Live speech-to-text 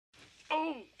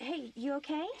Hey, you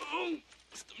okay?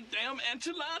 Some damn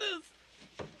enchiladas.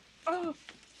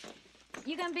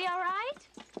 You gonna be all right?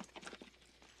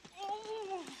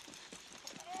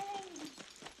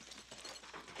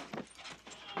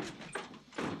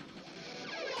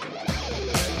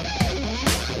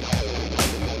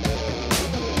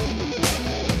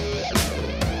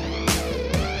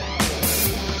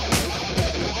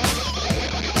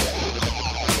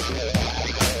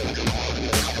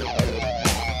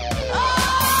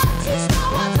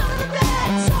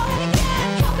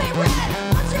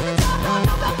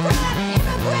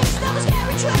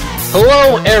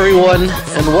 Hello, everyone,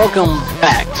 and welcome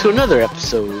back to another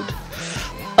episode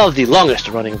of the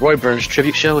longest-running Roy Burns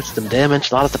tribute show. It's the Damn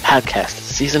Enchiladas, the podcast.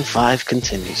 Season 5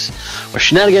 continues, where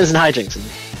shenanigans and hijinks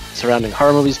surrounding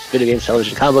horror movies, video games,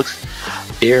 television, comic books,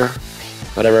 beer,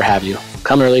 whatever have you.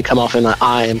 Come early, come often.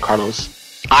 I am Carlos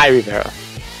I. Rivera.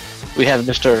 We have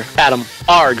Mr. Adam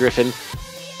R. Griffin,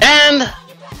 and,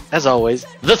 as always,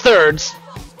 the thirds,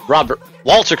 Robert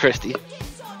Walter Christie.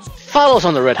 Follow us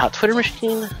on the Red Hot Twitter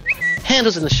machine.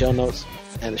 Handles in the show notes,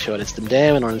 and the show at It's Them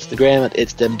Damn, and on Instagram at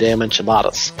It's Them Damn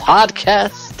Enchiladas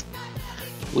Podcast.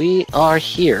 We are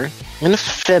here in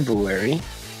February,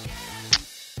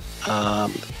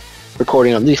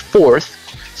 recording on the 4th,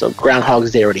 so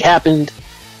Groundhog's Day already happened,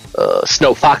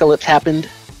 Snowpocalypse happened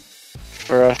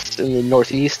for us in the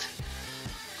Northeast,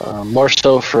 more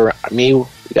so for me, we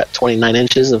got 29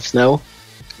 inches of snow,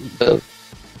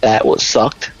 that was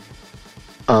sucked,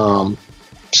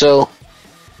 so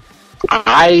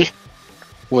I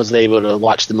was able to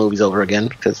watch the movies over again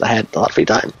because I had a lot of free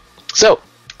time. So,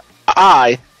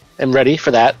 I am ready for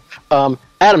that.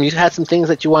 Adam, you had some things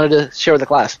that you wanted to share with the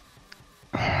class.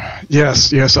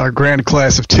 Yes, our grand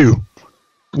class of 2.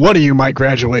 One of you might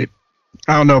graduate.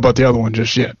 I don't know about the other one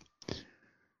just yet.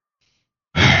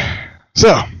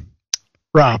 So,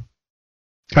 Rob,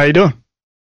 how you doing?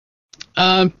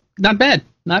 Not bad.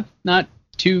 Not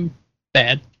too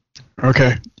bad.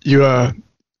 Okay.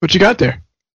 What you got there?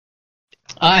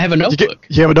 I have a notebook.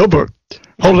 You have a notebook.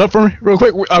 Hold it up for me real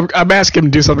quick. I'm asking him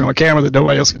to do something on camera that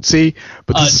nobody else can see,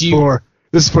 but this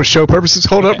is for show purposes.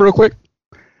 Hold it up real quick.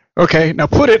 Okay, now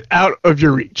put it out of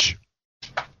your reach.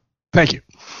 Thank you.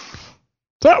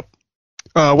 So,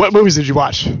 what movies did you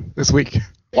watch this week?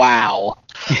 Wow.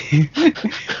 This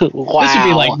would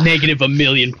be like negative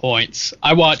 1,000,000 points.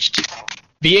 I watched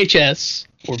VHS,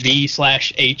 or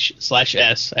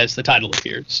V/H/S, as the title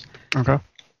appears. Okay.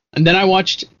 And then I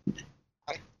watched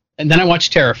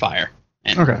Terrifier.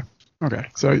 Okay.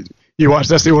 So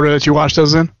that's the order that you watched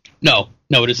those in? No,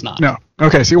 it is not. No.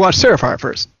 Okay, so you watched Terrifier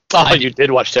first. Oh, you did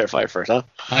watch Terrifier first, huh?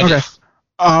 Okay.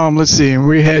 Let's see.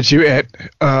 We had you at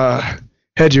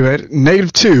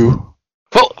 -2.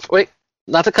 Oh, wait.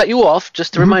 Not to cut you off,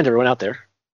 just to remind everyone out there.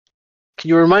 Can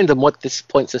you remind them what this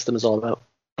point system is all about?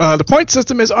 The point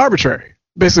system is arbitrary.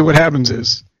 Basically, what happens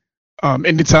is,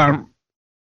 anytime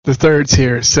the thirds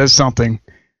here says something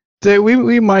that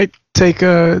we might take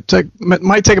a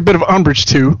bit of umbrage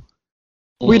to,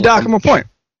 we dock them a point.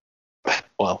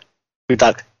 Well, we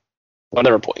dock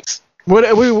whatever points.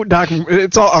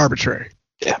 It's all arbitrary.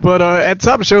 Yeah. But at the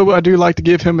top of the show, I do like to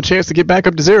give him a chance to get back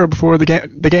up to 0 before the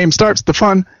game starts, the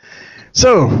fun.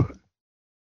 So,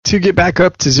 to get back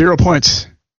up to 0 points,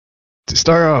 to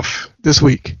start off this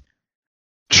week,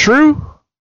 true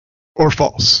or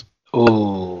false?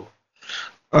 Ooh.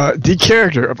 The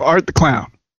character of Art the Clown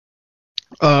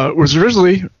was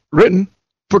originally written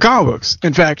for comic books.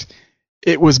 In fact,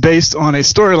 it was based on a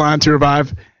storyline to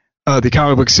revive the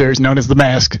comic book series known as The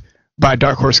Mask by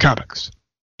Dark Horse Comics.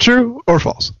 True or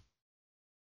false?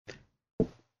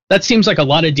 That seems like a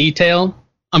lot of detail.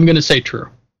 I'm going to say true.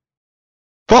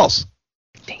 False.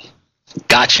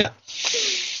 Gotcha.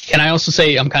 Can I also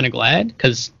say I'm kind of glad?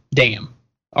 Because, damn,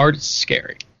 art is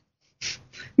scary.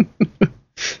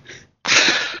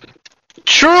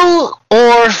 True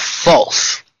or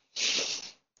false?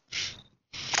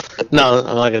 No,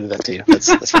 I'm not going to do that to you.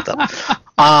 That's fucked up.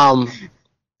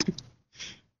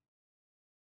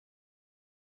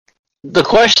 The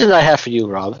question I have for you,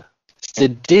 Rob,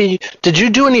 did you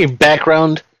do any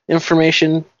background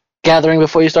information gathering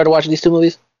before you started watching these 2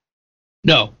 movies?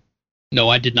 No,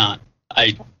 I did not.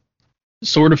 I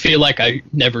sort of feel like I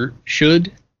never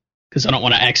should, because I don't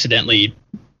want to accidentally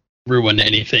ruin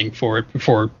anything for it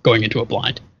before going into a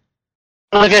blind.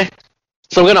 Okay,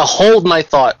 so I'm gonna hold my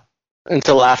thought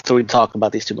until after we talk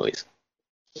about these 2 movies,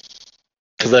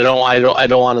 because I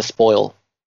don't want to spoil,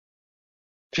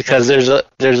 because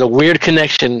there's a weird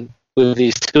connection with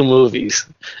these 2 movies,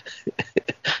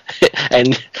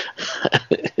 and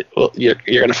well,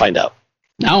 you're gonna find out.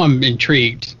 Now I'm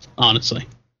intrigued, honestly.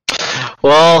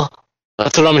 Well,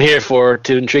 That's what I'm here for,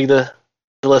 to intrigue the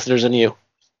listeners and you.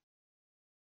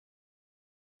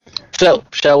 So,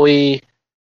 shall we?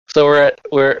 So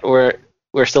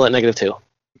we're still at -2.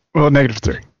 Well,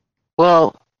 -3.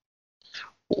 Well,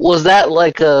 was that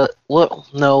like a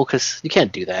what? No, because you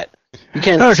can't do that. You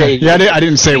can't say. Yeah, I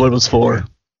didn't say what it was for.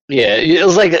 Yeah, it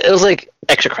was like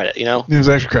extra credit, you know. It was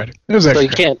extra credit. So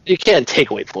you can't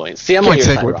take away points. See, I'm can't on your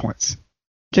take side. Away points.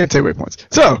 Can't take away points.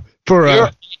 So for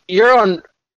I'm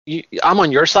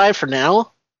on your side for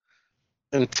now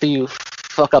until you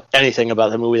fuck up anything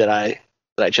about the movie that I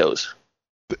chose.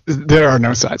 There are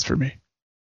no sides for me.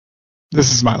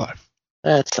 This is my life.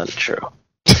 That's not true.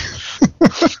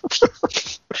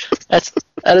 That's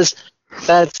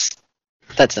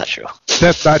not true.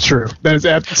 That's not true. That is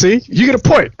see, you get a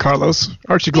point, Carlos.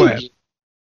 Aren't you glad?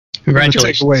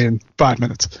 Congratulations. Take away in 5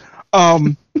 minutes.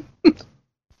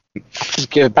 Just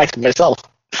give it back to myself,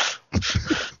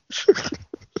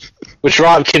 which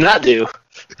Rob cannot do.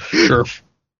 Sure.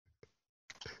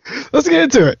 Let's get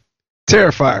into it.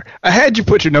 Terrifier. I had you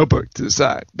put your notebook to the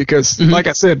side because, like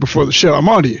I said before the show, I'm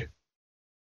on to you.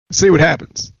 See what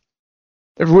happens.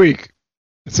 Every week,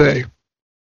 I say,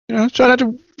 try not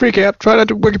to recap, try not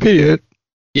to Wikipedia it.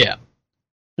 Yeah.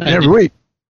 And every week,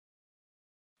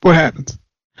 what happens?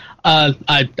 I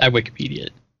Wikipedia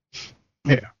it.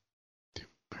 Yeah.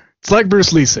 It's like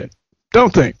Bruce Lee said.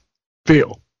 Don't think,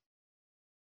 feel.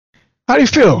 How do you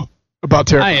feel about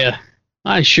Terrifier?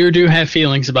 I sure do have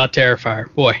feelings about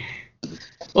Terrifier. Boy,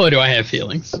 do I have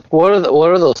feelings. What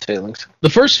are those feelings? The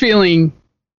first feeling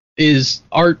is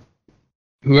Art.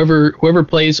 Whoever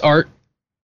plays Art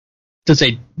does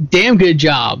a damn good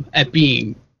job at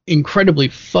being incredibly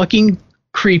fucking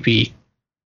creepy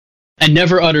and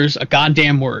never utters a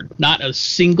goddamn word. Not a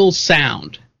single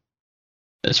sound,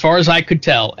 as far as I could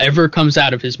tell, ever comes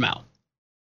out of his mouth.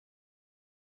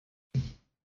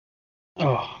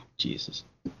 Oh, Jesus.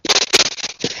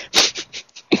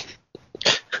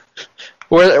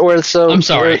 I'm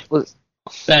sorry.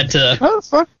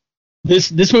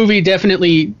 This movie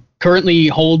definitely currently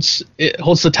holds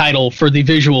the title for the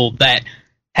visual that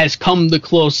has come the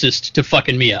closest to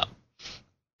fucking me up.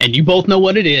 And you both know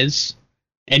what it is.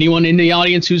 Anyone in the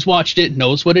audience who's watched it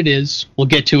knows what it is. We'll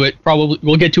get to it.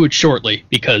 We'll get to it shortly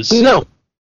because no,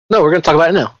 we're gonna talk about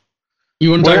it now. You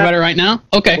want to talk about it right now?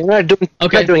 Okay. We're not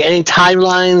doing any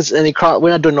timelines. We're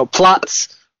not doing no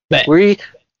plots. Bet. We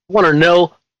want to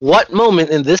know what moment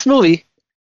in this movie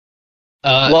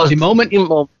was the moment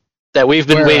that we've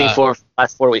been waiting for the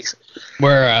last 4 weeks.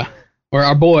 Where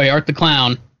our boy Art the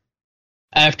Clown,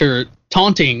 after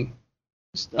taunting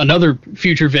another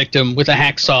future victim with a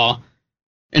hacksaw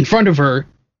in front of her,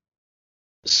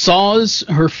 saws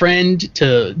her friend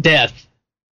to death,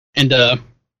 and the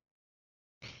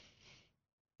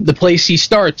place he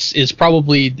starts is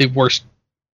probably the worst.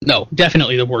 No,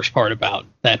 definitely the worst part about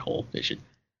that whole vision.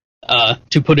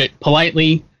 To put it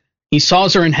politely, he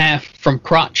saws her in half from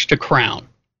crotch to crown.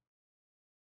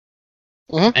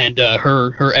 Mm-hmm. And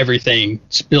her everything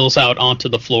spills out onto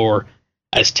the floor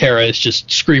as Tara is just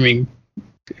screaming,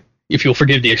 if you'll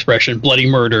forgive the expression, bloody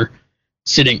murder,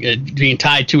 sitting, being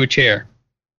tied to a chair.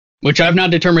 Which I've now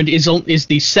determined is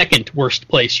the second worst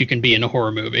place you can be in a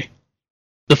horror movie.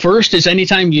 The first is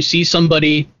anytime you see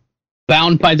somebody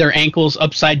bound by their ankles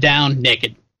upside down,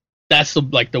 naked. That's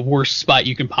the worst spot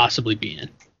you can possibly be in.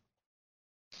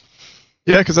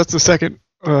 Yeah, because that's the second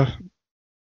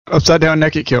upside down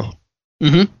naked kill.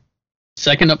 Mm-hmm.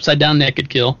 Second upside down naked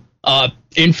kill.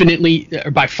 Infinitely,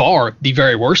 by far, the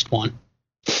very worst one.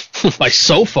 By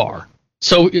so far.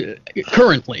 So,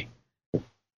 currently,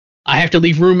 I have to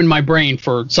leave room in my brain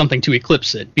for something to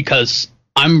eclipse it, because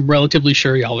I'm relatively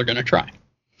sure y'all are going to try.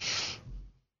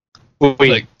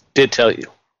 We did tell you.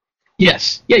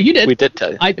 Yes. Yeah, you did. We did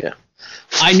tell you.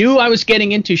 I knew I was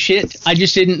getting into shit. I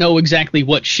just didn't know exactly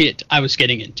what shit I was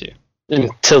getting into.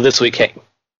 Until this week came.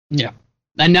 Yeah.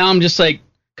 And now I'm just like,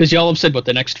 because y'all have said, what,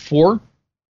 the next 4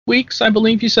 weeks, I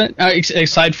believe you said,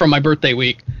 aside from my birthday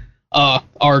week, are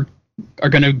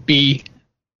going to be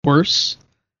worse.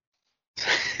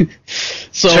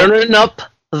 So turning up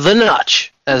the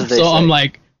notch, as they say. So I'm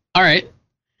like, all right,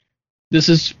 this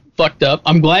is fucked up.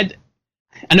 I'm glad.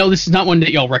 I know this is not one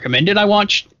that y'all recommended I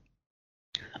watched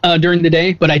during the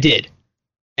day, but I did.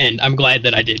 And I'm glad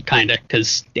that I did, kind of,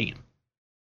 because, damn.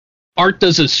 Art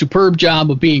does a superb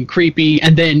job of being creepy,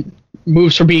 and then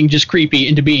moves from being just creepy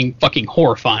into being fucking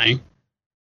horrifying.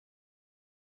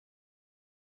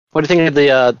 What do you think of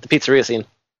the pizzeria scene?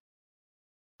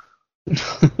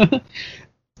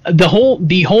 The whole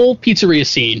pizzeria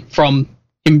scene, from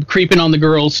him creeping on the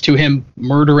girls to him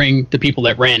murdering the people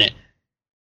that ran it,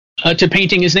 to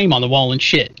painting his name on the wall and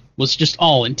shit, was just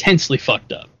all intensely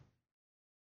fucked up.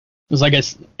 It was like,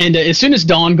 and as soon as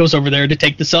Dawn goes over there to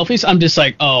take the selfies, I'm just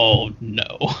like, oh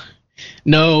no.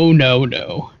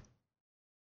 No.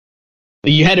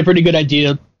 You had a pretty good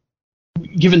idea,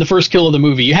 given the first kill of the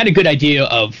movie, you had a good idea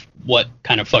of what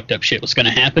kind of fucked up shit was going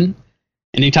to happen.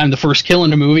 Anytime the first kill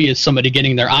in a movie is somebody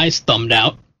getting their eyes thumbed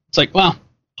out, it's like, well,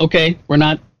 okay,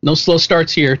 no slow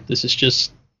starts here. This is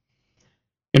just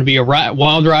going to be a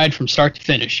wild ride from start to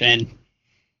finish. And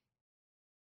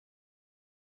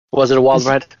was it a wild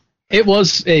ride? It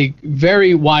was a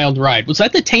very wild ride. Was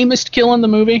that the tamest kill in the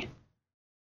movie?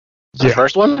 The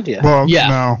first one? Yeah. Well, yeah.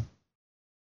 No.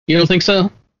 You don't think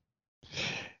so?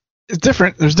 It's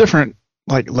different. There's different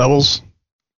levels.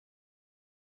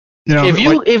 You know,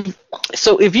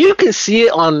 if you can see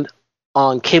it on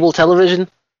cable television,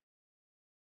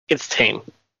 it's tame,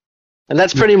 and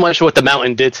that's pretty much what The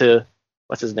Mountain did to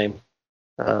what's his name,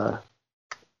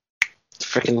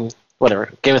 freaking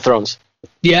whatever, Game of Thrones.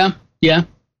 Yeah.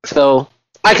 So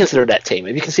I consider that tame.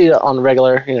 If you can see it on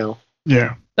regular,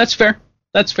 Yeah, that's fair.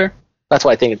 That's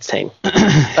why I think it's tame.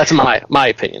 That's my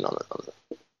opinion on it.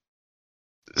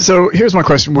 So here's my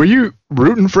question: were you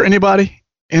rooting for anybody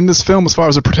in this film as far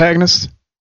as a protagonist?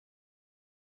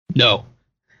 No,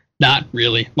 not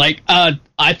really.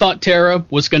 I thought Tara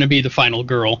was going to be the final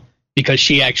girl because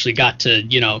she actually got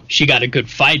to, she got a good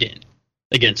fight in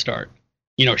against Art.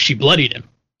 She bloodied him.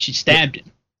 She stabbed him.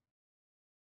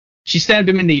 She stabbed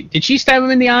him did she stab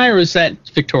him in the eye, or is that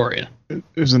Victoria? It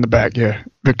was in the back, yeah.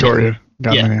 Victoria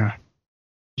got him in the eye.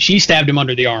 She stabbed him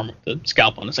under the arm with the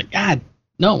scalpel, and it's like, God,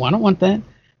 no, I don't want that.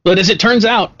 But as it turns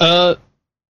out, how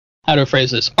do I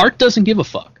phrase this? Art doesn't give a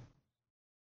fuck.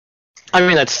 I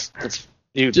mean, that's how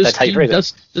you phrase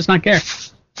it. Does not care.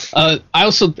 I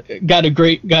also got a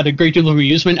great deal of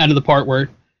amusement out of the part where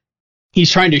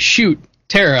he's trying to shoot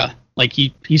Tara.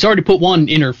 He's already put one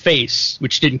in her face,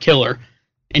 which didn't kill her.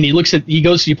 And he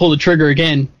goes to pull the trigger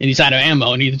again, and he's out of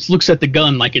ammo, and he just looks at the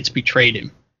gun like it's betrayed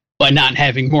him by not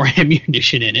having more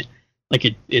ammunition in it.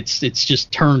 It's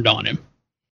just turned on him.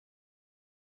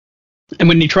 And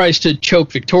when he tries to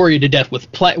choke Victoria to death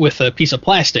with a piece of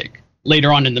plastic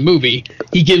later on in the movie,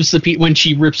 he gives when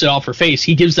she rips it off her face,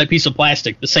 he gives that piece of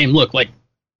plastic the same look, like,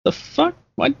 the fuck?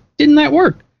 Why didn't that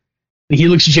work? And he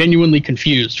looks genuinely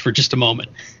confused for just a moment.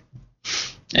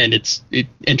 And it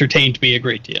entertained me a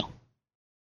great deal.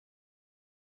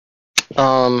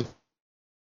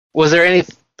 Was there any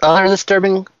other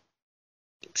disturbing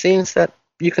scenes that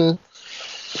you can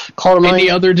call to mind? Any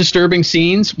other disturbing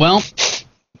scenes? Well,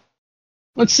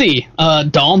 let's see.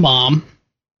 Doll Mom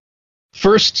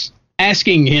first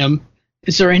asking him,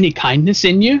 "Is there any kindness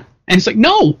in you?" And it's like,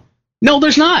 no,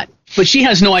 there's not. But she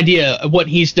has no idea what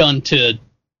he's done to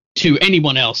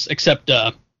anyone else except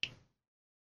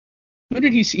what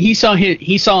did he see?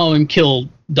 He saw him kill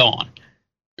Dawn,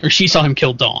 or she saw him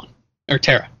kill Dawn. Or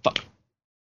Tara, fuck.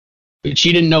 But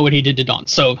she didn't know what he did to Dawn.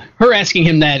 So her asking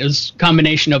him that is a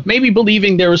combination of maybe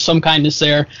believing there was some kindness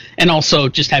there, and also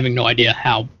just having no idea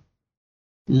how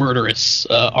murderous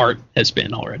Art has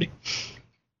been already.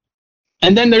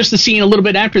 And then there's the scene a little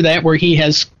bit after that where he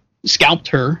has scalped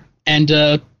her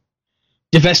and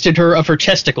divested her of her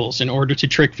chesticles in order to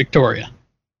trick Victoria.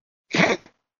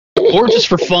 Or just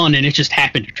for fun, and it just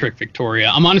happened to trick Victoria.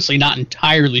 I'm honestly not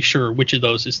entirely sure which of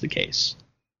those is the case.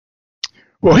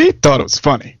 Well, he thought it was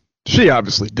funny. She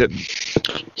obviously didn't.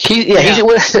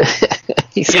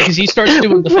 Because he starts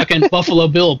doing the fucking Buffalo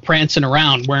Bill prancing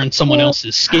around wearing someone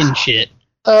else's skin shit.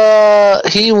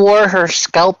 He wore her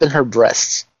scalp in her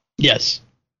breasts. Yes.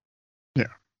 Yeah.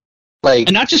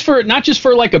 And not just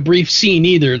for like a brief scene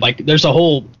either. Like there's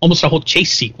almost a whole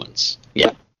chase sequence.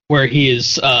 Yeah. Where he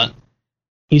is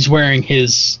he's wearing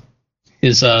his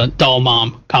doll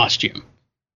mom costume.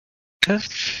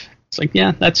 It's like,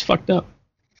 yeah, that's fucked up.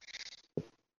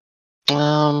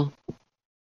 And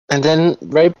then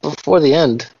right before the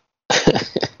end,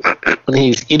 when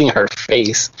he's eating her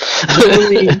face,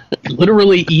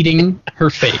 literally eating her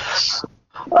face.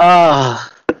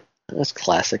 That's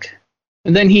classic.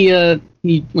 And then he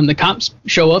when the cops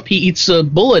show up, he eats a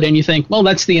bullet, and you think, well,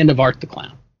 that's the end of Art the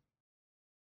Clown.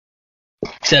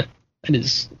 Except it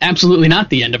is absolutely not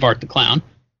the end of Art the Clown.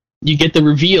 You get the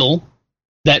reveal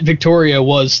that Victoria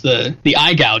was the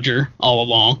eye gouger all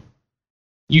along.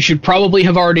 You should probably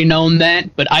have already known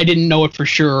that, but I didn't know it for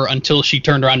sure until she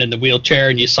turned around in the wheelchair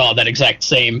and you saw that exact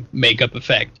same makeup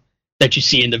effect that you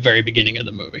see in the very beginning of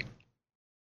the movie.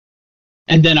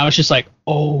 And then I was just like,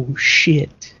 oh,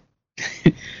 shit.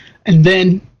 And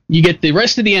then you get the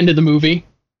rest of the end of the movie,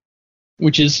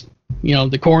 which is,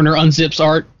 the coroner unzips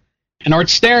Art, and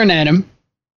Art's staring at him.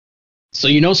 So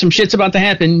you know some shit's about to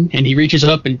happen, and he reaches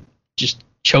up and just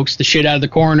chokes the shit out of the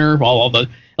coroner while all the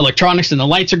electronics and the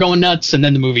lights are going nuts, and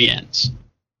then the movie ends.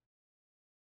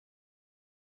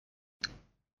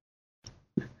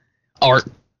 Art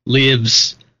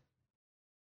lives.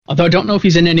 Although I don't know if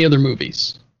he's in any other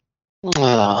movies.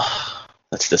 Oh,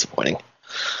 that's disappointing.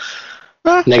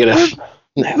 Negative.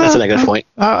 That's a negative point.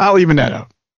 I'll even that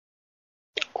out.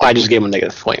 Well, I just gave him a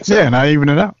negative point. So. Yeah, and I even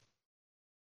it out.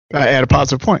 I add a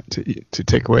positive point to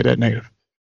take away that negative.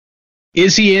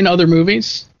 Is he in other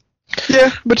movies?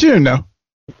 Yeah, but you didn't know.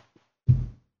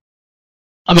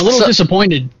 I'm a little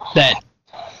disappointed that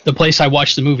the place I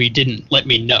watched the movie didn't let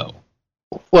me know.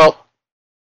 Well,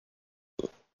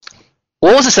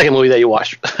 what was the second movie that you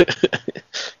watched?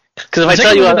 Because if I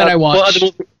tell you that I watched,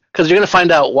 because you're going to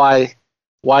find out why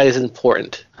it's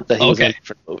important that he was in a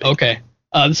different movie. Okay.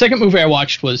 The second movie I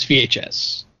watched was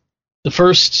VHS. The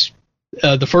first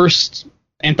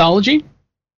anthology.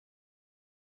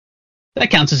 That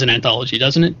counts as an anthology,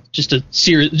 doesn't it? Just a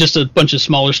series, just a bunch of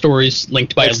smaller stories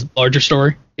linked by a larger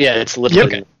story. Yeah, it's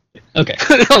literally. Okay.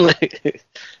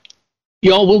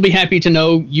 Y'all will be happy to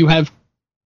know you have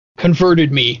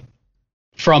converted me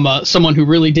from someone who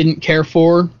really didn't care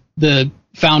for the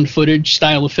found footage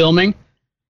style of filming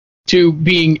to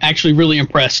being actually really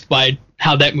impressed by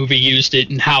how that movie used it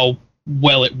and how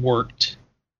well it worked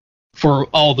for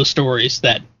all the stories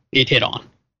that it hit on.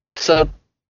 So,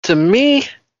 to me,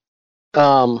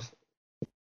 obviously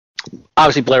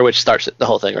Blair Witch starts the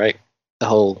whole thing, right? The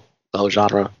whole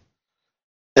genre.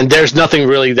 And there's nothing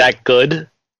really that good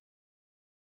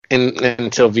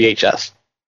until VHS.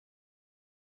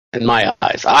 In my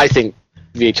eyes, I think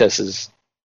VHS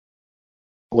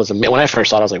was when I first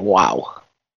saw it, I was like, wow.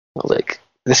 I was like,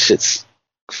 this shit's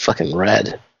fucking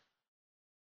rad.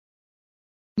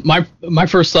 My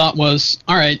first thought was,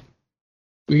 all right,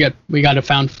 we got a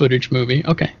found footage movie,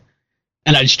 okay.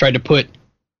 And I just tried to put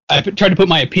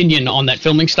my opinion on that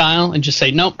filming style and just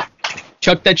say, nope,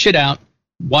 chuck that shit out,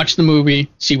 watch the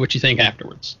movie, see what you think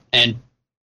afterwards. And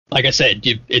like I said,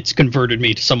 it's converted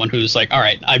me to someone who's like, all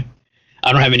right, I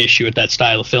don't have an issue with that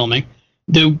style of filming.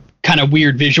 The kind of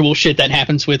weird visual shit that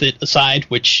happens with it aside,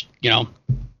 which,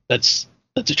 that's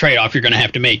a trade-off you're going to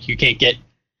have to make. You can't get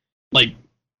like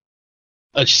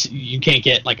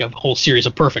a whole series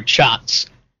of perfect shots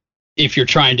if you're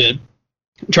trying to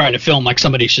film like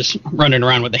somebody's just running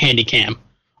around with a handy cam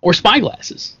or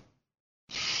spyglasses.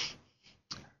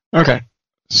 Okay.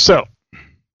 So, all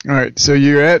right. So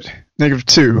you're at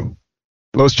 -2.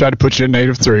 Los tried to put you at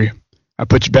 -3. I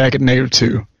put you back at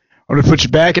 -2. I'm going to put you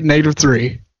back at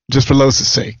 -3 just for Los'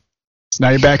 sake. So now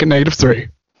you're back at -3.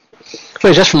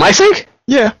 Wait, just for my sake?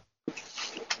 Yeah.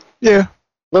 Yeah.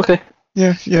 Okay.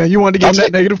 Yeah. You wanted to give him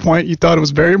that negative point. You thought it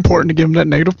was very important to give him that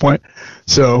negative point.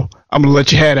 So I'm going to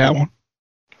let you have that one.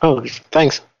 Oh,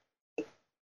 thanks.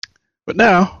 But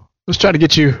now, let's try to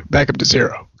get you back up to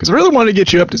 0. Because I really wanted to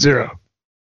get you up to 0.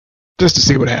 Just to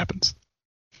see what happens.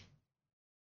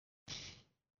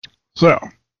 So,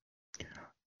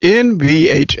 in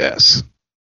VHS,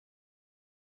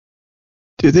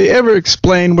 did they ever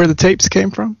explain where the tapes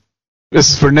came from?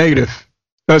 This is for negative.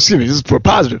 No, excuse me, this is for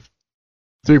positive.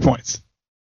 3 points.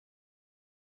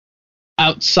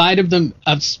 Outside of them,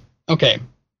 okay.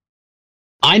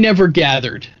 I never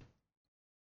gathered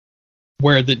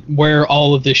where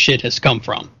all of this shit has come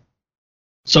from.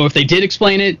 So if they did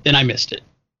explain it, then I missed it.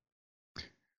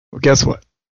 Well, guess what?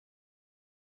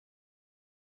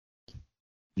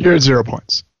 You're at 0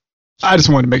 points. I just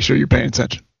wanted to make sure you're paying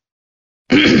attention.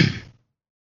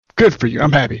 Good for you.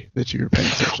 I'm happy that you're paying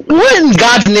attention. What in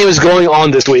God's name is going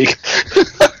on this week?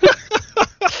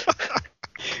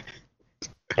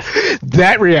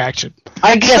 That reaction.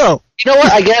 I guess. So, you know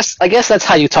what? I guess that's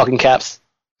how you talk in caps.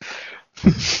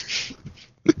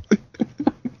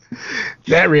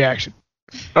 That reaction.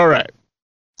 All right.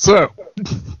 So,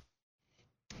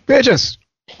 VHS.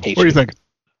 What are you thinking?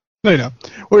 No, you know.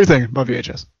 What are you thinking about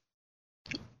VHS?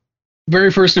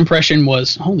 Very first impression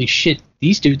was, holy shit,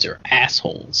 these dudes are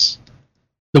assholes.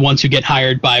 The ones who get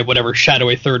hired by whatever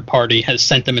shadowy third party has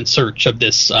sent them in search of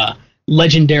this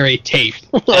legendary tape,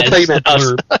 as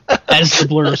the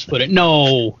Blurs put it.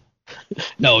 No,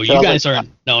 you guys aren't.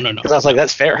 No. Because I was like,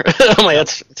 that's fair. I'm like,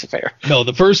 that's fair. No,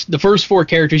 the first 4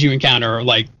 characters you encounter are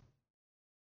like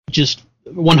just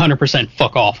 100%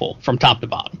 fuck awful from top to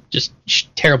bottom. Just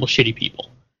terrible, shitty people.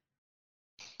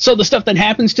 So the stuff that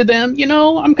happens to them,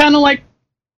 I'm kind of like,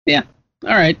 yeah, all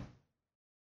right.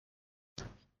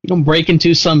 You don't break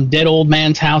into some dead old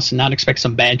man's house and not expect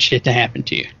some bad shit to happen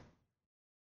to you.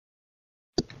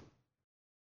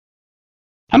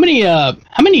 How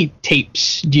many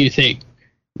tapes do you think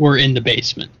were in the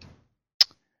basement?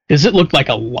 Because it looked like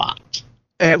a lot.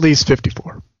 At least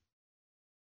 54.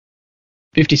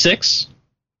 56?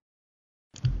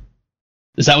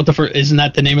 Is that what isn't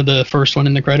that the name of the first one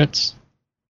in the credits?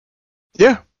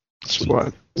 Yeah. That's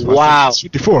why Wow. it's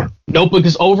 54. Nope,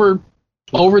 because over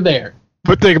there.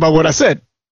 But think about what I said.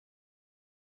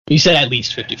 You said at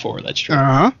least 54, that's true.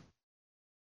 Uh-huh.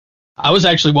 I was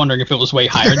actually wondering if it was way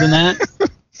higher than that.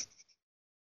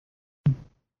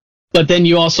 But then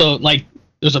you also, like,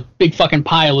 there's a big fucking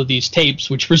pile of these tapes,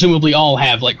 which presumably all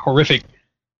have, like,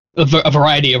 a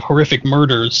variety of horrific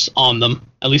murders on them.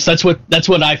 At least that's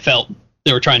what I felt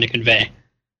they were trying to convey.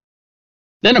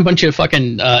 Then a bunch of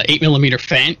fucking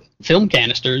 8mm film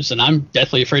canisters, and I'm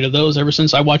deathly afraid of those ever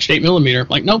since I watched 8mm.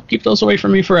 Like, nope, keep those away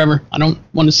from me forever. I don't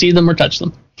want to see them or touch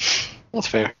them. That's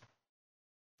fair.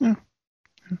 Yeah.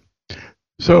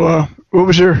 So, what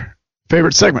was your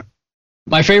favorite segment?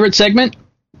 My favorite segment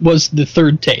was the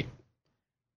third tape.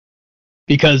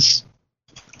 Because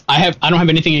I don't have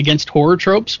anything against horror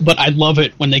tropes, but I love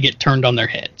it when they get turned on their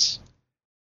heads.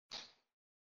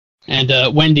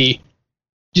 And Wendy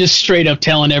just straight up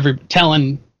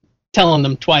telling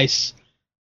them twice,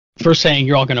 first saying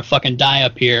you're all gonna fucking die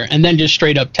up here, and then just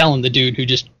straight up telling the dude who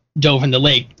just dove in the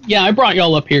lake, yeah, I brought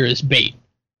y'all up here as bait.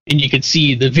 And you could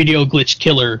see the video glitch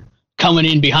killer coming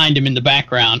in behind him in the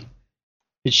background.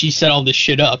 And she set all this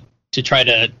shit up to try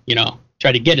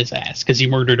to get his ass, because he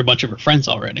murdered a bunch of her friends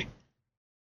already.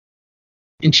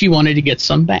 And she wanted to get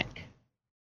some back.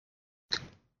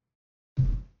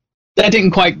 That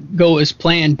didn't quite go as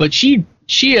planned, but she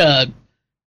beat the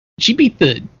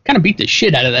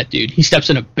shit out of that dude. He steps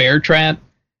in a bear trap.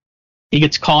 He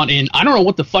gets caught in, I don't know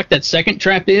what the fuck that second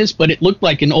trap is, but it looked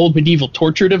like an old medieval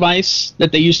torture device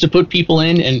that they used to put people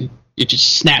in, and it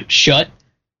just snapped shut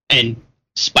and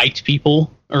spiked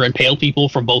people or impaled people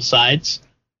from both sides.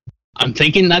 I'm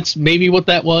thinking that's maybe what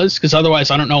that was, because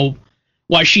otherwise I don't know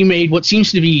why she made what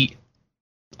seems to be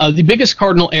the biggest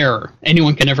cardinal error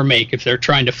anyone can ever make if they're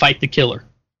trying to fight the killer.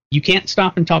 You can't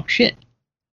stop and talk shit.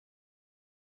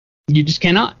 You just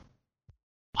cannot.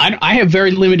 I have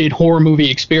very limited horror movie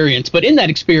experience, but in that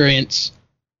experience,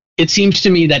 it seems to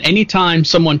me that anytime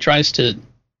someone tries to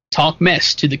talk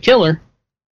mess to the killer,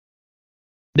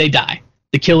 they die.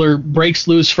 The killer breaks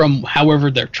loose from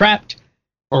however they're trapped,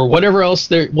 or whatever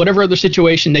other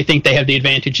situation they think they have the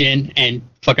advantage in, and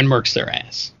fucking murks their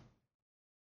ass.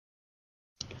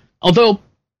 Although,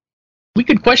 we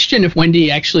could question if Wendy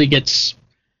actually gets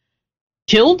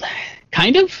killed,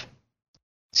 kind of,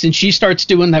 since she starts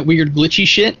doing that weird glitchy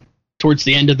shit towards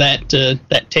the end of that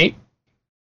tape.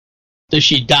 Does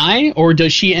she die, or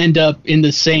does she end up in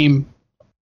the same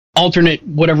alternate,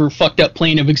 whatever fucked up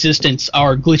plane of existence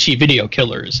our glitchy video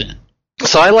killer is in?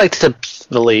 So I like to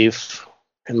believe,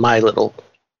 in my little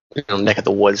neck of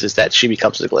the woods, is that she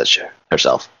becomes the glitch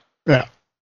herself. Yeah.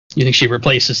 You think she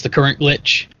replaces the current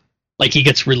glitch? Like he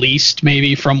gets released,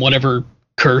 maybe, from whatever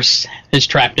curse has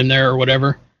trapped him there or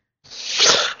whatever?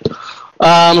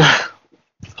 Or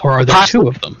are there two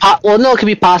of them? Well, no, it could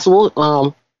be possible.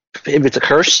 If it's a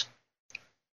curse,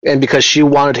 and because she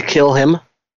wanted to kill him,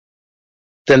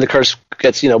 then the curse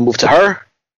gets moved to her.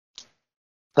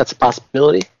 That's a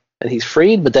possibility, and he's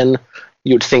freed. But then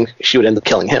you would think she would end up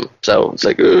killing him. So it's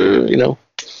like or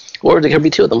there could be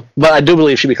two of them. But I do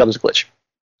believe she becomes a glitch.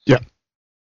 Yeah.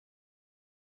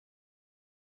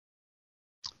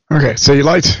 Okay, so you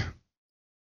liked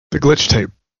the glitch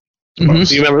tape. Mm-hmm.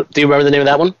 Do you remember the name of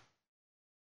that one?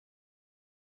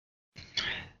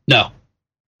 No,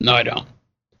 I don't.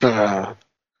 I'm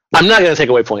not going to take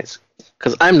away points,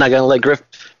 because I'm not going to let Griff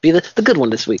be the good one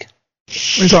this week.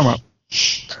 What are you talking about?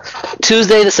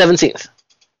 Tuesday the 17th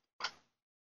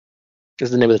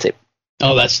is the name of the tape.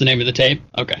 Oh, that's the name of the tape?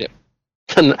 Okay. Yeah.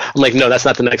 I'm like, no, that's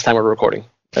not the next time we're recording.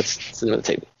 That's the name of the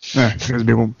tape. Yeah, because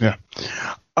people, yeah.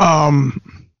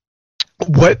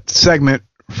 What segment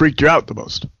freaked you out the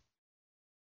most?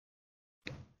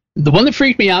 The one that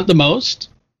freaked me out the most,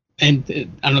 and I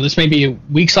don't know, this may be a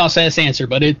weak sauce ass answer,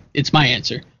 but it's my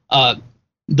answer.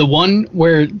 The one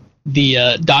where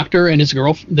the doctor and his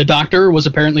girlfriend, the doctor was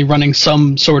apparently running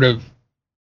some sort of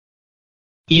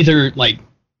either like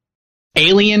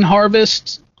alien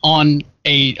harvest on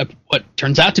what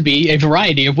turns out to be a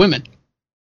variety of women.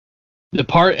 The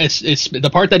part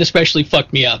that especially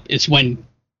fucked me up is when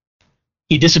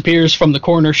he disappears from the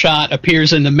corner shot,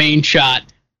 appears in the main shot,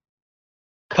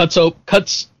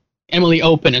 cuts Emily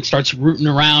open and starts rooting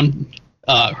around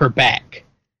her back.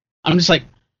 I'm just like,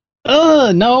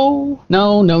 no.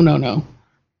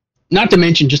 Not to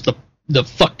mention just the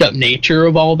fucked up nature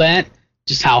of all that,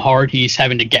 just how hard he's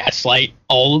having to gaslight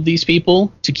all of these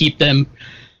people to keep them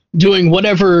doing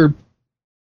whatever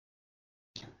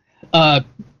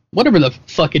whatever the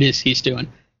fuck it is he's doing.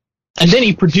 And then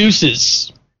he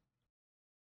produces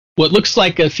what looks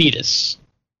like a fetus.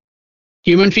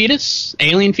 Human fetus?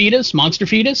 Alien fetus? Monster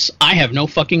fetus? I have no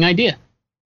fucking idea.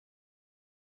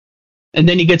 And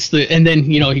then he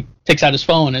he takes out his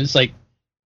phone and it's like,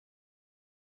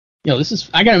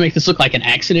 I gotta make this look like an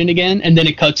accident again. And then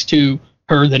it cuts to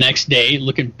her the next day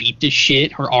looking beat to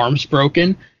shit, her arm's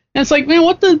broken. And it's like, man,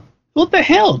 what the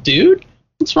hell, dude?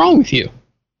 What's wrong with you?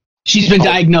 She's been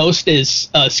diagnosed as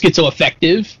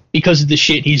schizoaffective because of the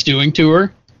shit he's doing to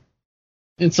her.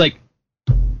 It's like,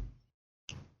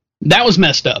 that was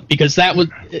messed up, because that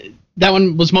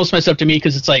one was most messed up to me,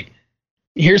 because it's like,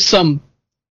 here's some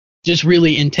just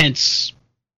really intense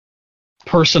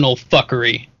personal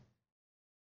fuckery,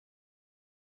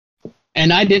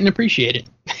 and I didn't appreciate it.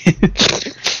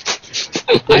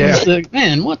 I was like,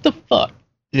 man, what the fuck?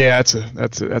 Yeah,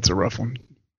 that's a rough one.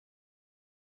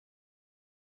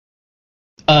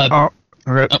 Okay.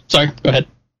 Sorry, go ahead.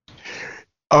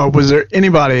 Was there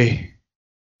anybody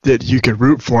that you could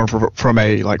root for from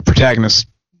a protagonist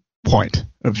point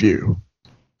of view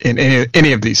in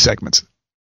any of these segments?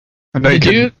 I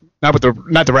know not the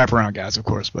wraparound guys, of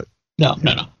course, but no.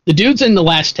 The dudes in the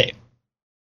last tape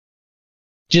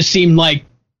just seemed like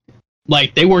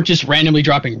they weren't just randomly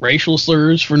dropping racial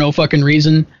slurs for no fucking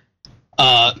reason.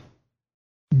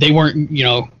 They weren't,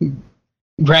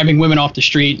 grabbing women off the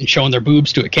street and showing their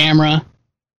boobs to a camera.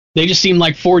 They just seemed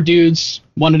like 4 dudes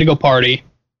wanted to go party.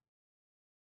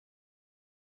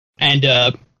 And,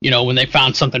 when they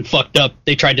found something fucked up,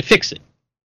 they tried to fix it.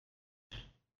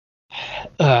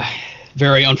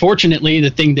 Very unfortunately,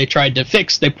 the thing they tried to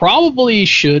fix, they probably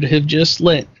should have just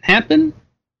let happen.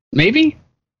 Maybe?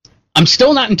 I'm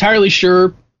still not entirely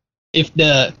sure if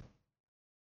the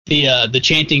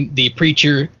chanting, the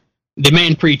preacher, the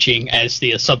man preaching, as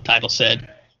the subtitle said,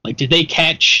 did they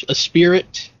catch a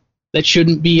spirit that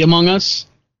shouldn't be among us?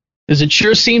 Because it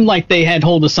sure seemed like they had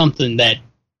hold of something that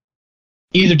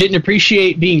either didn't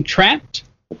appreciate being trapped,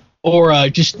 or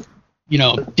just,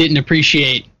 didn't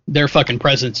appreciate their fucking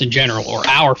presence in general, or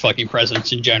our fucking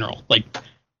presence in general.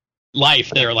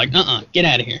 Life, they're like, get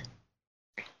out of here.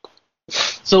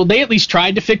 So they at least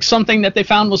tried to fix something that they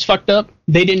found was fucked up.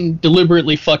 They didn't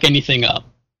deliberately fuck anything up.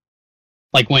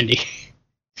 Like Wendy.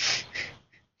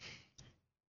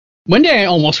 Wendy I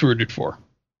almost rooted for,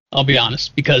 I'll be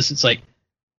honest, because it's like,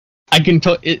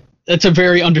 that's a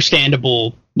very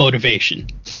understandable motivation.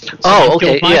 So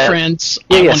okay, my friends,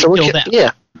 I want to kill them.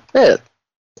 Yeah.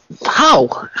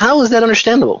 How is that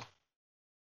understandable?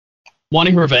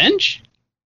 Wanting revenge?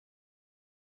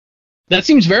 That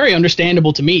seems very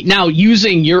understandable to me. Now,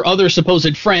 using your other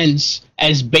supposed friends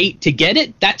as bait to get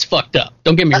it, that's fucked up.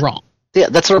 Don't get me wrong. Yeah,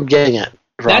 that's what I'm getting at,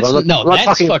 Rob. I'm not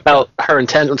talking about her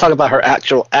intent. I'm talking about her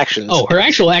actual actions. Oh, her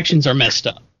actual actions are messed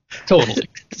up. Totally.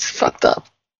 It's fucked up.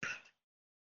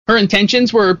 Her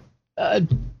intentions were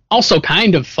also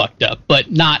kind of fucked up, but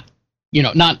not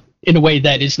in a way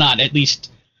that is not at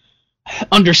least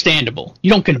understandable. You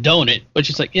don't condone it, but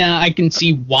it's like, yeah, I can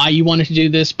see why you wanted to do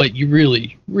this, but you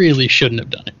really, really shouldn't have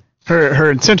done it. Her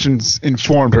intentions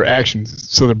informed her actions,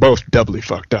 so they're both doubly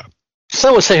fucked up.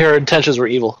 Some would say her intentions were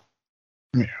evil.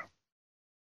 Yeah.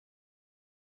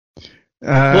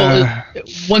 Well,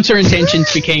 once her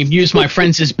intentions became use my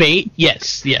friends as bait,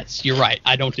 yes, you're right.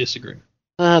 I don't disagree.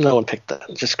 No one picked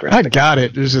that. Just grab I got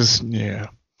it. This is, yeah.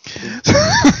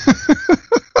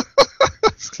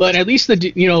 But at least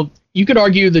you could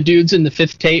argue the dudes in the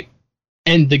 5th tape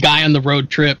and the guy on the road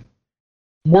trip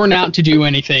weren't out to do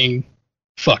anything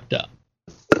fucked up.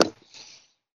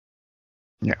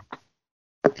 Yeah.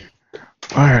 All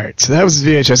right, so that was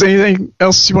VHS. Anything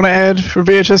else you want to add for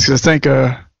VHS? Because I think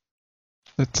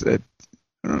that's it.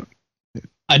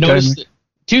 I noticed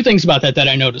 2 things about that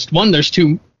I noticed. One, there's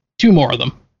two more of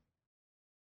them.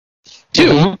 2.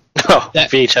 Mm-hmm. Oh,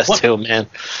 VHS 2, man.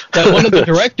 That one of the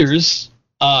directors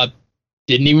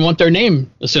didn't even want their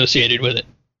name associated with it.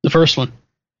 The first one.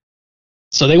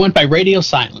 So they went by Radio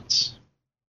Silence.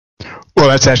 Well,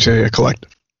 that's actually a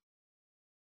collective.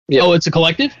 Yep. Oh, it's a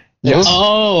collective? Yes.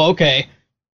 Oh, okay.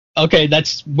 Okay,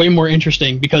 that's way more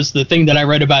interesting, because the thing that I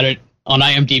read about it on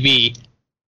IMDb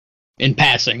in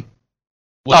passing.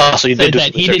 So you did do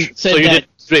some research.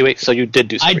 So you did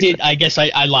do some research. I guess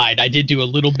I lied. I did do a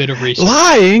little bit of research.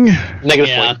 Lying?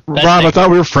 Negative point. Rob, I thought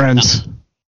we were friends. No.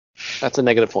 That's a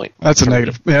negative point. That's a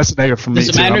negative. Yeah, that's a negative for me. Does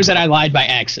it matter that I lied by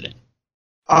accident?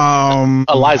 A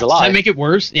lie's a lie. Does that make it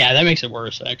worse? Yeah, that makes it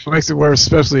worse, actually. It makes it worse,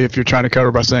 especially if you're trying to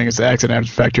cover by saying it's an accident. In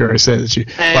fact, you already said that you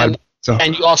lied. So.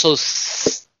 And you also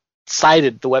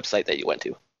cited the website that you went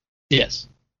to. Yes.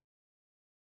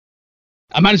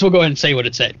 I might as well go ahead and say what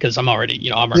it said because I'm already,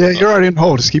 you're already in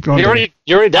hold. Just keep going. You're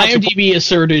already down. IMDb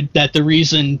asserted that the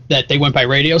reason that they went by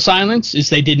radio silence is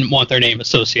they didn't want their name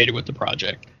associated with the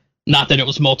project. Not that it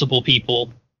was multiple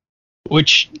people,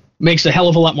 which makes a hell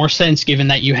of a lot more sense given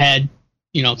that you had,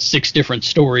 6 different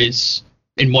stories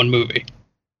in one movie.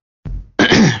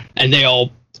 And they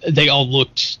all had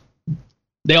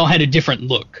a different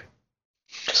look.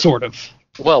 Sort of.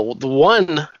 Well, the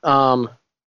one, the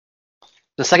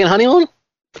second honeymoon?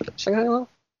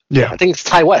 Yeah. I think it's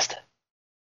Ty West.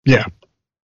 Yeah.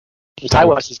 Ty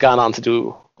West has gone on to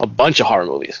do a bunch of horror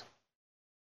movies.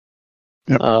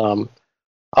 Yep. Oh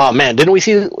man, didn't we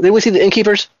see the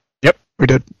Innkeepers? Yep, we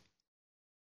did.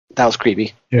 That was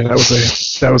creepy. Yeah, that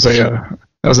was an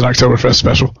Oktoberfest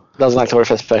special. That was an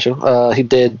Oktoberfest special. He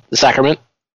did The Sacrament.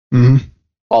 Mm-hmm.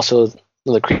 Also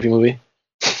another creepy movie.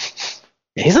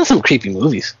 Yeah, he's done some creepy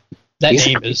movies. That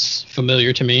name is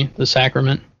familiar to me, The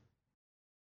Sacrament.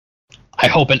 I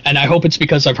hope it's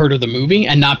because I've heard of the movie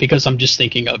and not because I'm just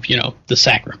thinking of, The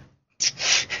Sacrament.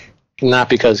 Not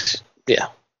because, Yeah.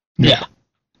 Well.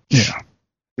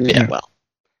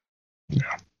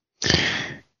 Yeah.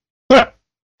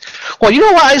 Well, you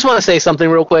know what? I just want to say something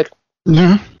real quick.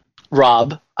 Yeah.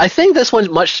 Rob, I think this one's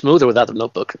much smoother without the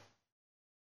Notebook.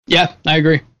 Yeah, I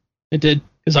agree. It did.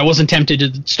 Because I wasn't tempted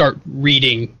to start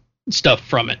reading stuff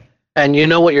from it. And you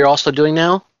know what you're also doing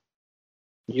now?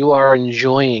 You are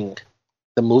enjoying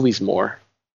the movies more.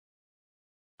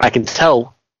 I can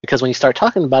tell because when you start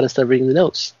talking about it instead of reading the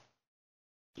notes,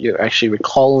 you're actually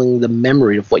recalling the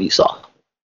memory of what you saw.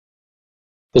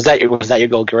 Was that your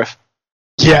goal, Griff?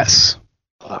 Yes.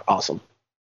 Awesome.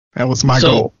 That was my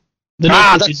goal.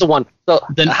 That's the one. So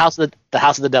the House of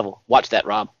the Devil. Watch that,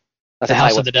 Rob. That's the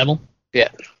House of the Devil. Yeah.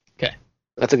 Okay.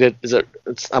 That's a good.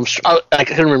 I'm sure. I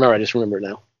couldn't remember. I just remember it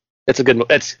now. It's a good.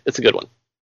 It's a good one.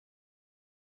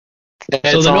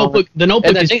 So the Notebook. The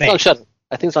Notebook is on Shudder.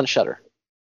 I think it's on Shudder.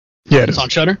 Yeah, it's on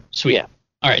Shudder. Sweet. Yeah.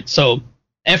 All right. So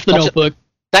F the Notebook.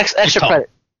 That's extra credit.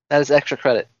 That is extra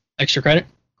credit. Extra credit.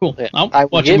 Cool. Yeah. I'll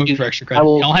watch a movie for extra credit.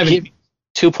 Y'all give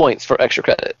 2 points for extra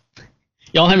credit.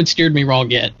 Y'all haven't steered me wrong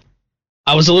yet.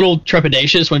 I was a little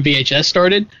trepidatious when VHS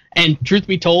started, and truth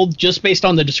be told, just based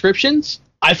on the descriptions,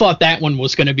 I thought that one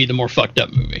was going to be the more fucked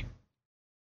up movie.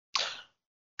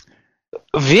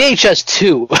 VHS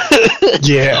 2.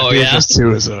 Yeah. Oh, VHS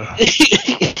 2 is a.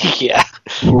 Yeah.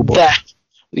 Oh boy.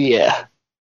 Yeah.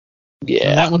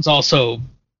 And that one's also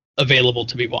available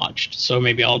to be watched, so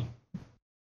maybe I'll.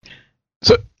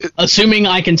 So, assuming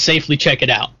I can safely check it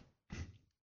out,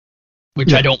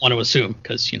 which I don't want to assume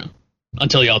because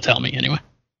until y'all tell me anyway.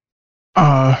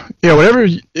 Whatever.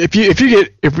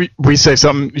 If we say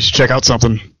something, you should check out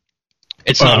something.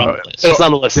 It's not on the list. It's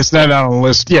on the list. It's not on the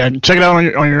list. Yeah, check it out on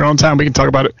your own time. We can talk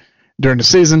about it during the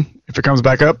season if it comes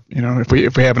back up. If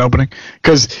we have an opening,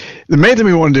 because the main thing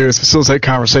we want to do is facilitate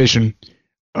conversation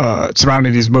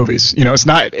surrounding these movies. It's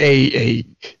not a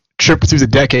trip through the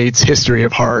decades history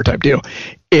of horror type deal.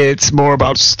 It's more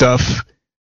about stuff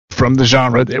from the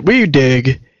genre that we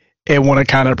dig and want to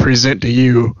kind of present to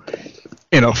you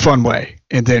in a fun way,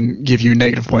 and then give you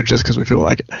negative points just because we feel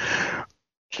like it.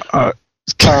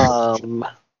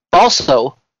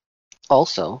 Also,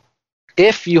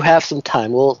 if you have some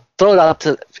time, we'll throw it out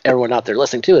to everyone out there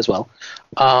listening too as well.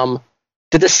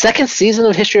 Did the second season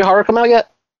of History of Horror come out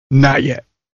yet? Not yet.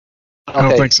 Okay. I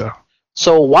don't think so.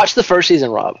 So watch the first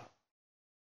season, Rob.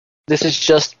 This is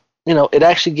just, it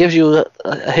actually gives you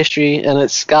a history, and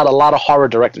it's got a lot of horror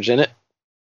directors in it.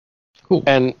 Cool.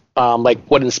 And like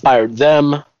what inspired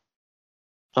them,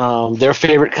 their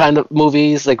favorite kind of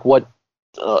movies, like what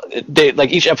they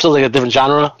like. Each episode like a different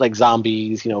genre, like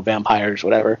zombies, vampires,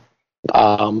 whatever.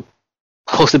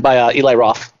 Hosted by Eli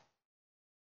Roth.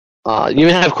 You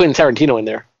even have Quentin Tarantino in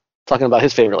there talking about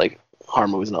his favorite like horror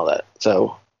movies and all that.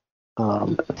 So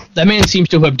that man seems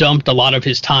to have dumped a lot of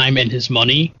his time and his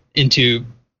money into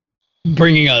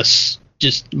bringing us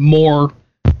just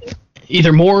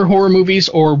either more horror movies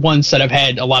or ones that have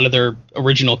had a lot of their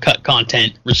original cut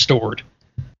content restored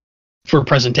for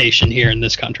presentation here in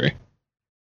this country.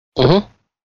 Mm-hmm.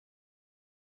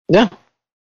 Yeah.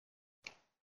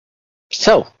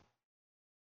 So,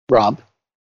 Rob.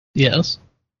 Yes.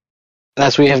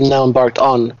 As we have now embarked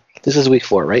on, this is week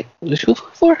 4, right? Week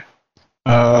 4?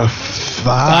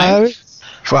 5.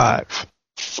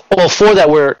 Well, 4 that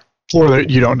we're... 4 that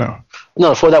you don't know.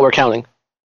 No, 4 that we're counting.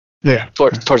 Yeah.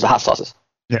 Towards the hot sauces.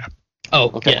 Yeah. Oh,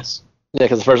 okay. Yes. Yeah,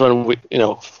 because the first one,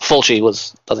 Fulci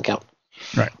doesn't count.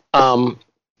 Right.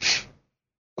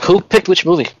 Who picked which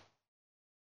movie?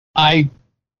 I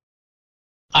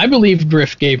believe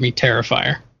Griff gave me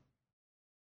Terrifier.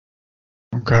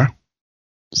 Okay.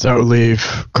 So leave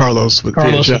Carlos with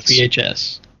Carlos VHS. with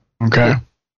VHS. Okay.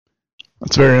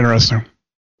 That's very interesting.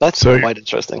 That's So- quite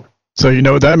interesting. So you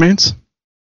know what that means?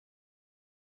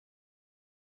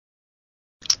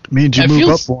 Means you It move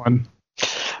feels- up one.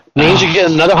 Means you get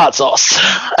another hot sauce.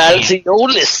 Add to your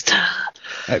list.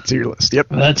 Add to your list. Yep.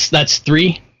 That's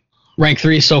 3. Rank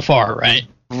 3 so far, right?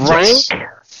 Rank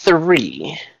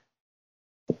 3.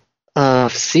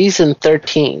 Season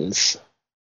 13's.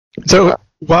 So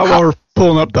while we're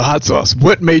pulling up the hot sauce,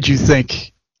 what made you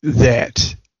think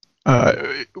that?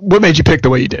 What made you pick the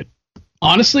way you did?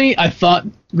 Honestly, I thought,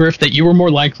 Griff, that you were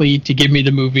more likely to give me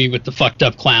the movie with the fucked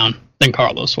up clown than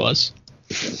Carlos was.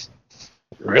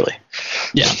 Really?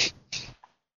 Yeah.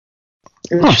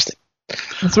 Interesting.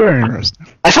 That's very interesting.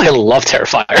 I fucking love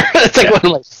Terrifier. It's like one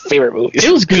of my favorite movies.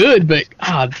 It was good, but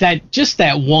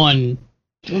that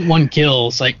one kill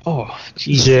is like, oh,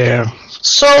 jeez. Yeah.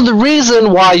 So the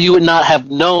reason why you would not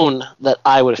have known that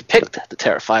I would have picked the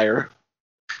Terrifier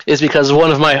is because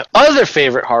one of my other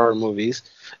favorite horror movies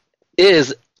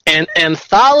is an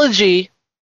anthology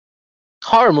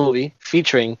horror movie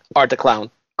featuring Art the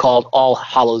Clown called All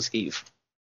Hallows Eve.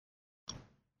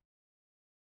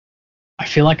 I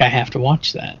feel like I have to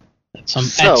watch that at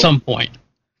some point.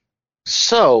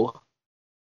 So,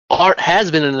 Art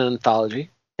has been in an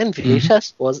anthology, and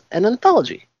VHS was an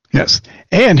anthology. Yes.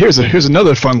 And here's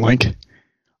another fun link.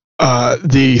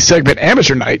 The segment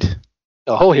Amateur Night.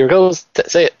 Oh, here it goes.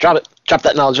 Say it. Drop it. Drop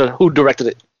that knowledge on who directed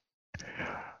it.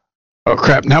 Oh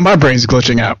crap! Now my brain's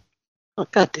glitching out. Oh,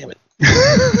 god damn it.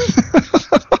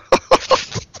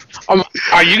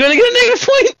 Are you going to get a negative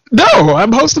point? No,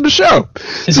 I'm hosting the show.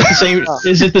 Is it the same?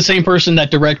 Is it the same person that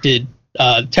directed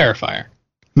Terrifier?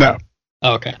 No.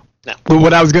 Oh, okay. But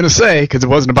what I was going to say, because it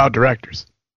wasn't about directors.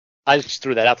 I just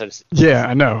threw that out there. Yeah,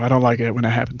 I know. I don't like it when that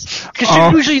happens. Because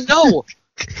you usually know.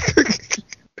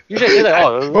 Usually say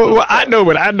that. Well, I know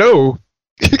what I know.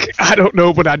 I don't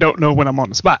know what I don't know when I'm on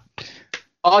the spot.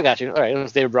 Oh, I got you. All right, it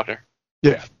was David Bruckner.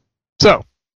 Yeah. So,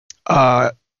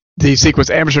 the sequence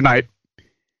Amateur Night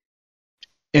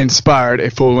inspired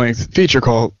a full-length feature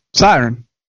called Siren,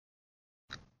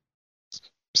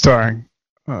 starring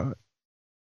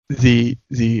the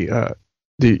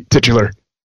titular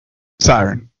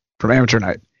Siren from Amateur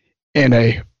Night in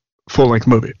a full-length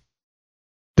movie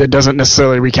that doesn't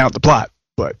necessarily recount the plot,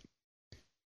 but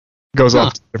goes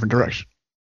off in a different direction.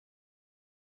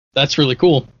 That's really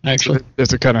cool, actually.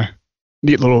 There's a kind of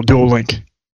neat little dual link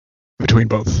between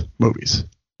both movies.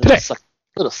 Today.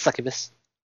 Little succubus.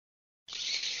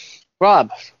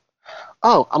 Rob.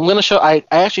 Oh, I'm going to show... I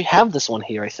actually have this one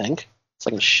here, I think. So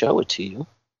I can show it to you.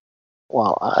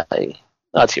 While I...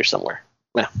 Oh, it's here somewhere.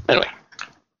 Yeah, anyway.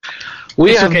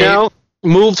 We have now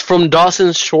moved from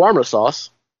Dawson's shawarma sauce,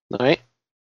 right?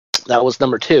 That was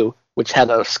number 2, which had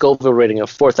a Scoville rating of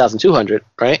 4,200,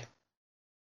 right?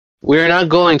 We're now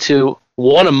going to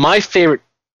one of my favorite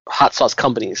hot sauce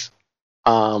companies.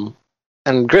 And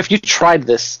Griff, you tried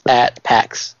this at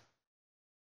PAX.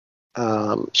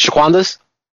 Shaquanda's?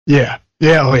 Yeah.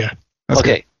 Yeah, oh yeah. That's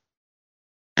okay. Good.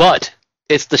 But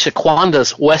it's the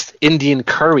Shaquanda's West Indian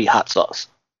Curry hot sauce.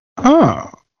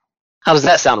 Oh. How does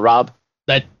that sound, Rob?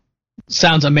 That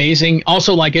sounds amazing.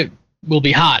 Also, like it will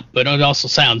be hot, but it also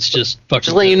sounds just fucking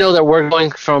Just letting you know that we're going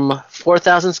from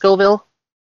 4,000 Scoville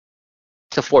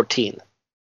to 14.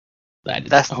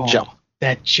 That's the jump.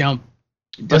 That jump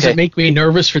doesn't make me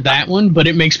nervous for that one, but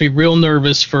it makes me real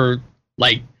nervous for,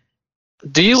 like,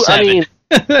 Do you, 7. I mean...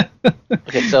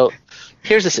 Okay, so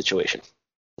here's the situation,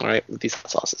 all right, with these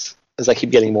hot sauces. As I keep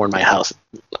getting more in my house,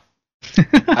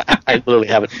 I literally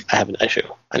have an issue.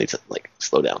 I need to, like,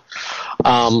 slow down.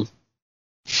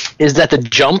 Is that the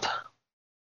jump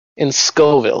in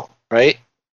Scoville, right,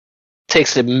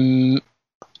 takes a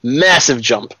massive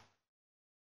jump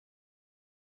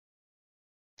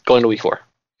going to week 4.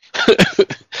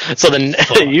 So then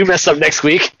you mess up next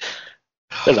week.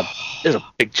 There's a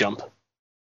big jump.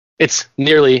 It's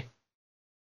nearly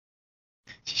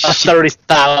a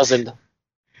 30,000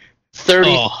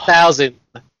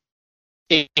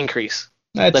 increase.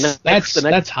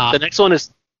 That's hot. The next one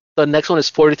is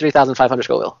 43,500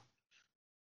 Scoville,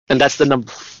 and that's the number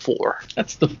 4.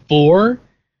 That's the 4.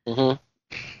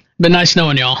 Mm-hmm. Been nice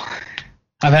knowing y'all.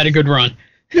 I've had a good run.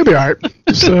 You'll be alright.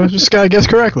 Just gotta guess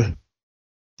correctly.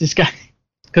 This guy,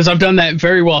 because I've done that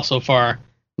very well so far.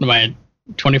 What am I at?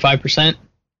 25%?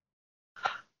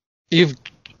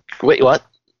 Wait, what?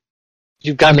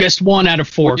 I've guessed 1 out of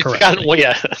 4 correctly. Well,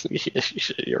 yeah,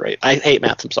 you're right. I hate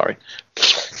math. I'm sorry.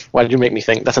 Why did you make me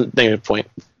think? That's a negative point.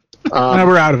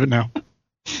 We're out of it now.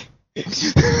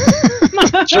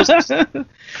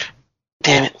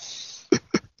 Damn it.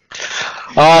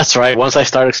 that's right. Once I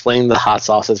start explaining the hot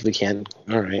sauces, we can.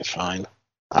 All right, fine.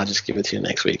 I'll just give it to you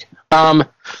next week.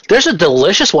 There's a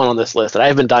delicious one on this list that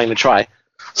I've been dying to try.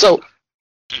 So,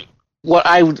 what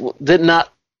I did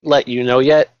not let you know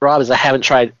yet, Rob, is I haven't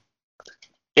tried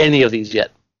any of these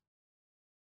yet.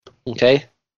 Okay?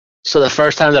 So the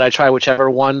first time that I try whichever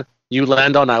one you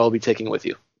land on, I will be taking with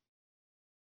you.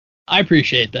 I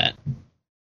appreciate that.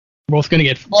 We're both gonna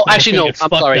get. Well, actually, no. I'm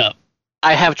sorry. Up.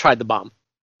 I have tried the bomb,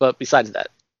 but besides that,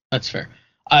 that's fair.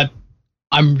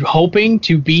 I'm hoping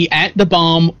to be at the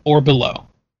bomb or below.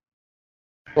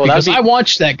 Well, because I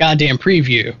watched that goddamn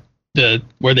preview,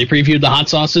 where they previewed the hot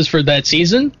sauces for that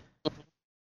season.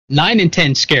 9 and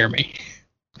 10 scare me.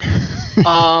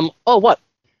 Oh, what?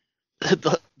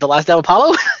 The Last Day of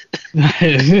Apollo?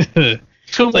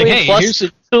 2 million hey, plus,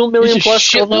 here's 2 million plus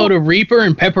shitload of Reaper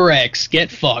and Pepper X.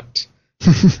 Get fucked.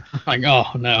 Like,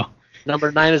 oh no.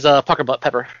 Number 9 is Pucker Butt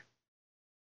Pepper.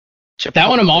 That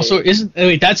one I'm also isn't.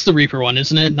 Wait, that's the Reaper one,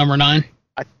 isn't it? Number 9.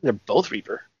 I think they're both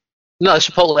Reaper. No, it's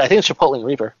Chipotle. I think it's Chipotle and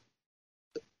Reaper.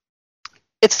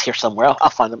 It's here somewhere. I'll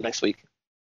find them next week,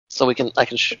 so I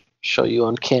can show you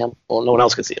on cam. Well, no one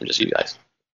else can see them, just you guys.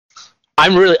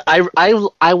 I'm really.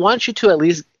 I want you to at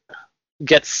least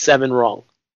get 7 wrong.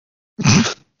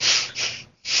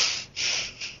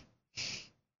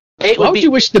 8 Why would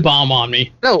you wish the bomb on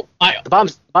me? No,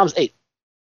 the bomb's 8.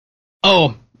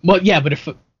 Oh, well, yeah, but if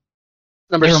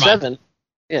number 7.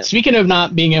 Yeah. Speaking of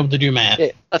not being able to do math,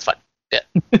 yeah, that's fine. Yeah.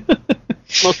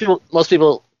 most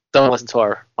people don't listen to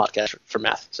our podcast for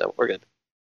math, so we're good.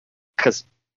 Because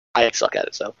I suck at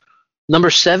it. So, number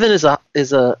 7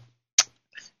 is a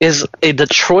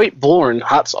Detroit-born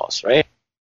hot sauce, right?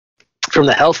 From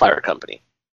the Hellfire Company,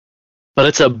 but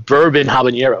it's a bourbon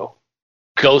habanero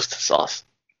ghost sauce.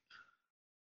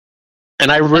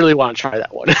 And I really want to try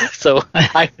that one. So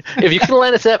if you can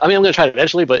land at 7, I mean, I'm going to try it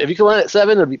eventually, but if you can land at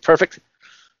 7, it'd be perfect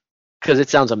because it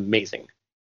sounds amazing.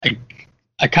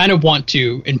 I kind of want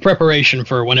to, in preparation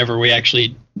for whenever we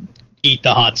actually eat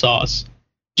the hot sauce,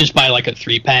 just buy like a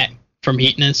 3-pack from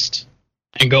Heatonist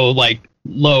and go like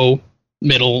low,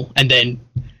 middle, and then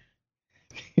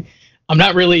I'm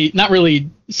not really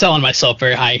selling myself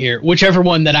very high here. Whichever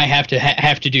one that I have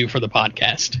to do for the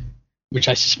podcast, which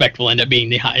I suspect will end up being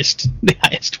the highest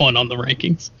one on the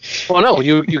rankings. Well, no,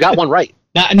 you got one right.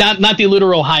 Not the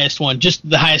literal highest one, just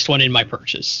the highest one in my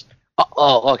purchase.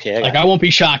 Oh, okay. I won't be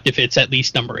shocked if it's at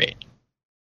least number 8.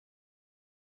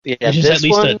 Yeah, which is at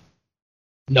least a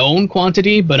known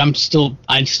quantity, but I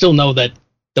still know that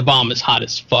the bomb is hot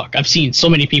as fuck. I've seen so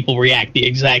many people react the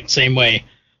exact same way,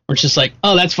 where it's just like,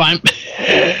 oh, that's fine,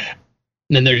 and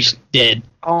then they're just dead.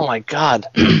 Oh my god.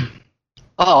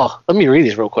 Oh, let me read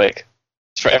these real quick.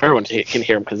 For everyone can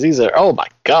hear them, because these are, oh my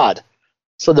god.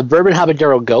 So the Bourbon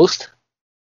Habanero Ghost,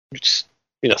 which,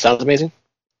 sounds amazing.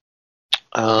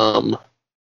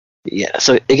 Yeah,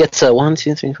 so it gets a 1,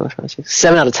 2, 3, 4, 5, 6,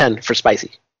 7 out of 10 for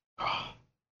spicy.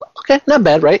 Okay, not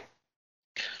bad, right?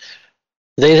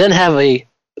 They then have a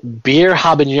Beer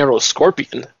Habanero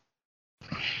Scorpion,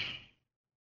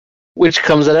 which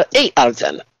comes at an 8 out of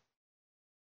 10.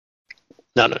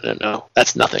 No,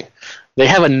 that's nothing. They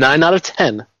have a 9 out of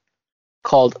 10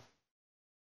 called,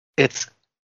 it's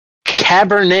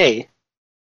Cabernet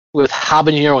with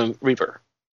Habanero and Reaper.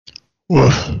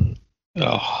 Woof.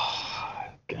 Oh,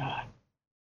 God.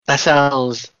 That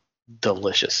sounds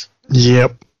delicious.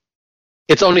 Yep.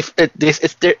 It's only,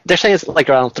 they're saying it's like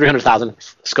around 300,000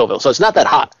 Scoville, so it's not that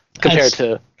hot compared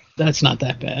to... That's not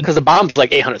that bad. Because the bomb's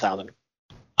like 800,000.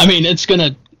 I mean, it's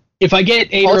gonna, if I get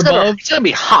 8 or above... It's gonna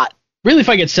be hot. Really, if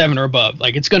I get 7 or above,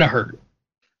 like, it's gonna hurt.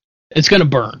 It's gonna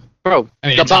burn. Bro, I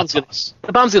mean, the bomb's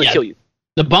gonna kill you.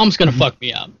 The bomb's gonna fuck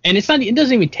me up. And it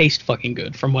doesn't even taste fucking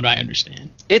good, from what I understand.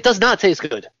 It does not taste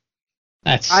good.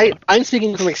 I'm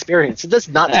speaking from experience. It does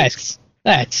not taste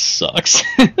good. That sucks.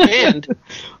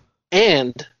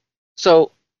 and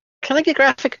so, can I get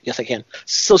graphic? Yes, I can.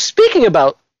 So, speaking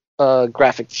about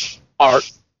graphic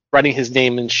art, writing his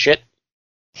name and shit,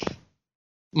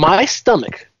 my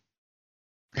stomach...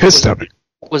 His stomach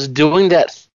was doing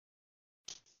that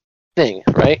thing,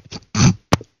 right?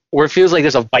 Where it feels like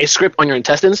there's a vice grip on your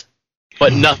intestines,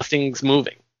 but nothing's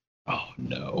moving. Oh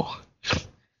no!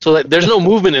 So like, there's no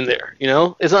movement in there,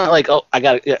 It's not like, oh, I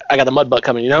got a mud butt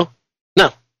coming, No,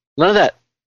 none of that.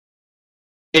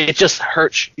 It just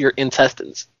hurts your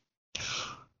intestines.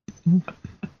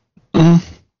 I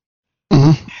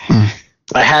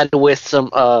had it with some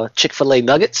Chick-fil-A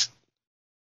nuggets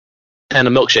and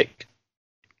a milkshake.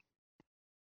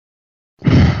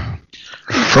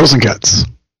 Frozen cuts.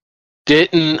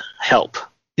 Didn't help.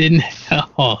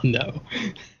 Oh, no.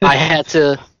 I had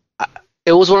to...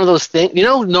 it was one of those things. You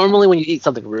know, normally when you eat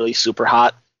something really super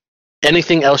hot,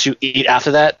 anything else you eat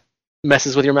after that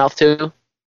messes with your mouth too.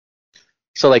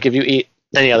 So, like, if you eat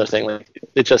any other thing, like,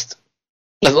 it just,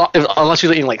 unless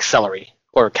you're eating like celery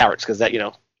or carrots, because that, you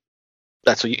know,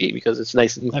 that's what you eat because it's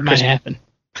nice and That crispy. might happen.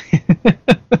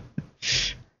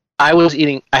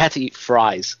 I had to eat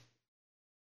fries,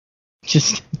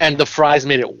 Just, and the fries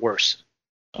made it worse.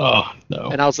 oh, no.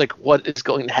 And I was like, what is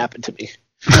going to happen to me?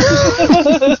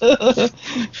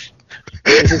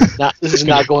 This is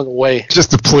not going away.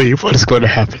 Just a plea. What is going to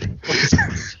happen?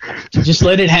 Just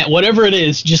let it whatever it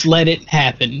is, just let it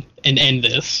happen and end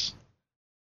this.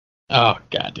 Oh,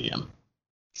 goddamn.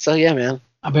 So, yeah, man.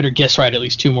 I better guess right at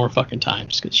least 2 more fucking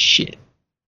times, because shit.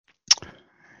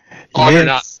 Oh, you're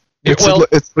not.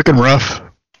 It's looking rough.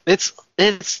 It's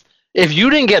if you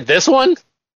didn't get this one,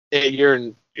 you're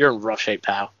in rough shape,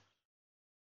 pal.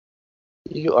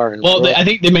 You are in. Well, I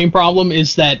think the main problem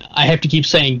is that I have to keep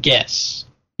saying guess,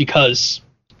 because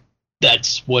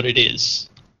that's what it is.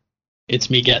 It's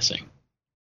me guessing.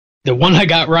 The one I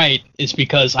got right is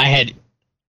because I had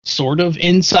sort of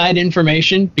inside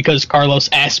information, because Carlos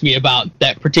asked me about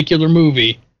that particular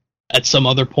movie at some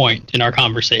other point in our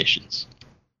conversations.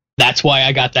 That's why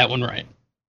I got that one right.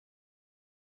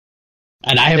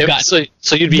 And I have got so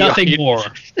you'd be nothing more.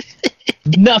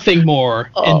 Nothing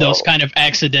more in those Oh. kind of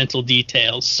accidental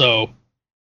details. So,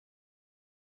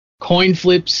 Coin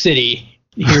Flip City.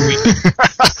 Here we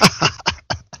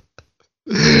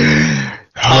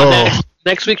go.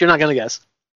 Next week you're not gonna guess.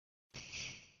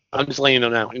 I'm just letting you know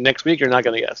now. Next week you're not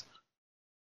gonna guess.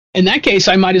 In that case,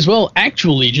 I might as well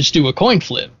actually just do a coin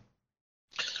flip.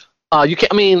 You can.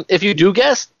 I mean, if you do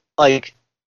guess, like,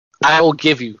 I will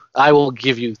give you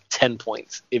 10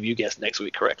 points if you guess next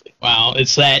week correctly. Wow,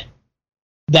 it's that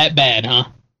bad, huh?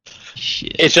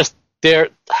 Shit. It's just there.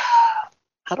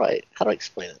 How do I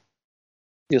explain it?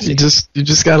 You'll see. You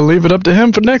just got to leave it up to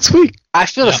him for next week. I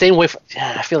feel the Yeah. same way.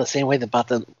 I feel the same way about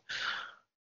them.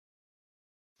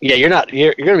 Yeah, you're gonna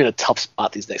be in a tough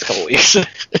spot these next couple weeks.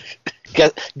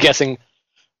 Guessing.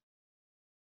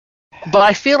 But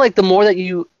I feel like the more that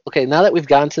now that we've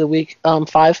gotten to the week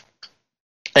 5,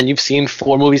 and you've seen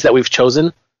 4 movies that we've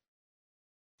chosen,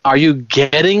 are you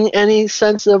getting any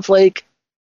sense of, like,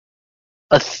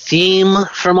 a theme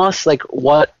from us? Like,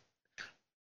 what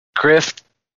Griff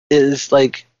is,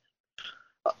 like,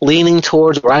 leaning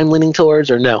towards, or I'm leaning towards,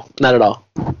 or no? Not at all.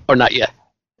 Or not yet.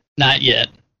 Not yet.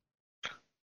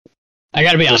 I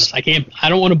gotta be honest. I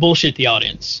don't want to bullshit the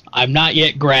audience. I'm not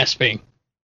yet grasping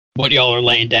what y'all are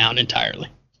laying down entirely.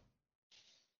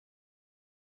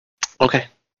 Okay.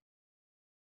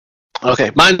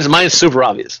 Mine's super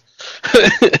obvious.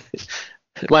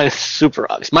 Mine is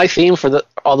super obvious. My theme for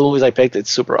all the movies I picked,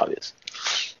 it's super obvious.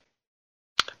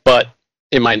 But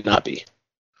it might not be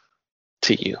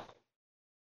to you.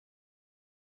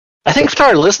 I think to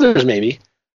our listeners, maybe,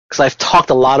 because I've talked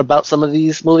a lot about some of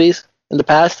these movies in the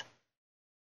past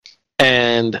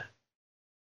and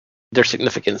their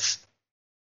significance.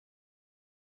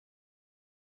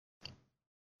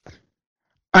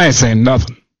 I ain't saying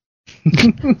nothing.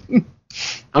 I'm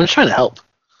just trying to help.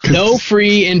 No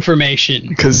free information.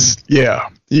 Because, yeah,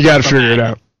 you got to figure it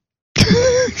out.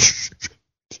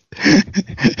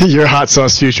 Your hot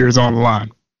sauce future is on the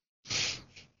line.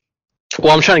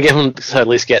 Well, I'm trying to get him to at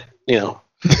least get, 2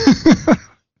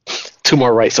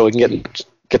 more right so we can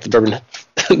get the bourbon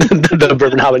the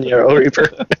bourbon habanero reaper.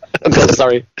 I'm so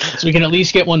sorry. So we can at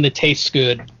least get one that tastes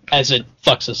good as it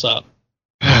fucks us up.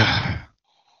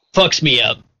 Fucks me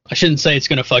up. I shouldn't say it's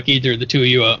going to fuck either of the two of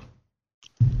you up.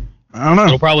 I don't know.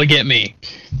 It'll probably get me.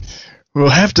 We'll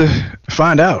have to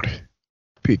find out.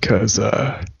 Because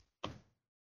the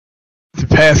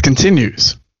path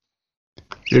continues.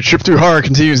 Your trip through horror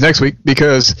continues next week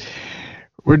because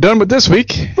we're done with this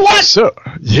week. What? So,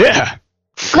 yeah.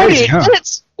 48 huh?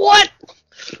 minutes? What?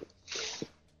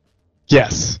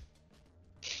 Yes.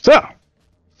 So,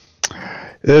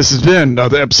 this has been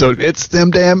another episode of It's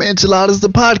Them Damn Enchiladas, the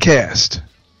podcast.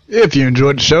 If you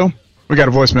enjoyed the show, we got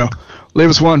a voicemail. Leave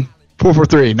us one,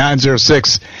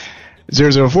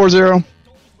 443-906-0040.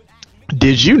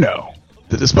 Did you know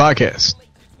that this podcast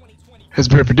has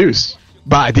been produced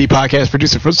by the podcast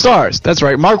producer for Stars? That's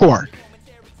right, Mark Warren,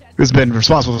 who's been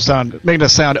responsible for making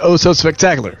us sound oh so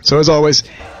spectacular. So as always,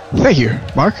 thank you,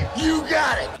 Mark. You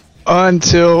got it.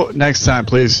 Until next time,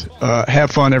 please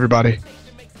have fun, everybody.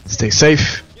 Stay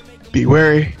safe. Be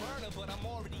wary.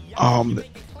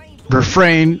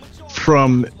 Refrain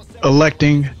from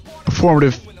electing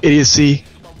performative idiocy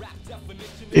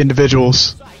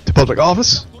individuals to public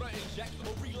office.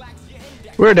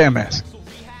 Wear a damn mask.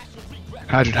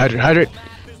 Hydrate.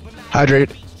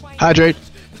 Hydrate.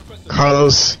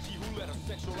 Carlos,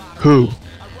 who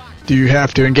do you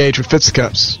have to engage with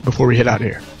fisticuffs before we head out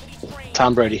here?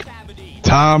 Tom Brady.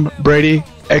 Tom Brady.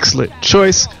 Excellent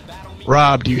choice.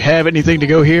 Rob, do you have anything to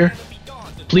go here?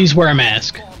 Please wear a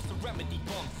mask.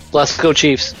 Let's go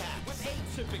Chiefs.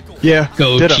 Yeah.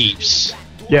 Go ditto. Chiefs.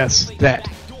 Yes, that.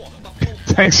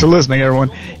 Thanks for listening, everyone,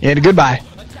 and goodbye.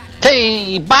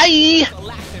 Hey, bye!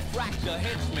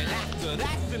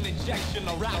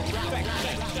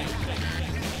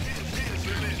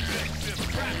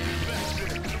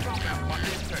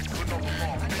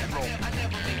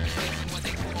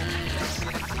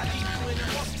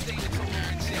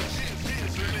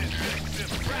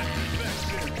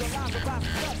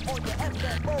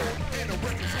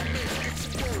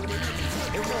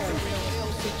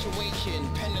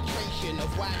 Penetration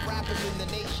of whack rappers in the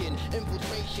nation,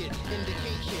 infiltration,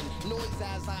 indication, noise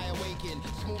as I awaken,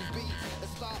 smooth beats,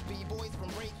 stop B-boys from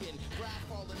breaking, rap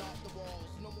falling off the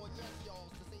walls.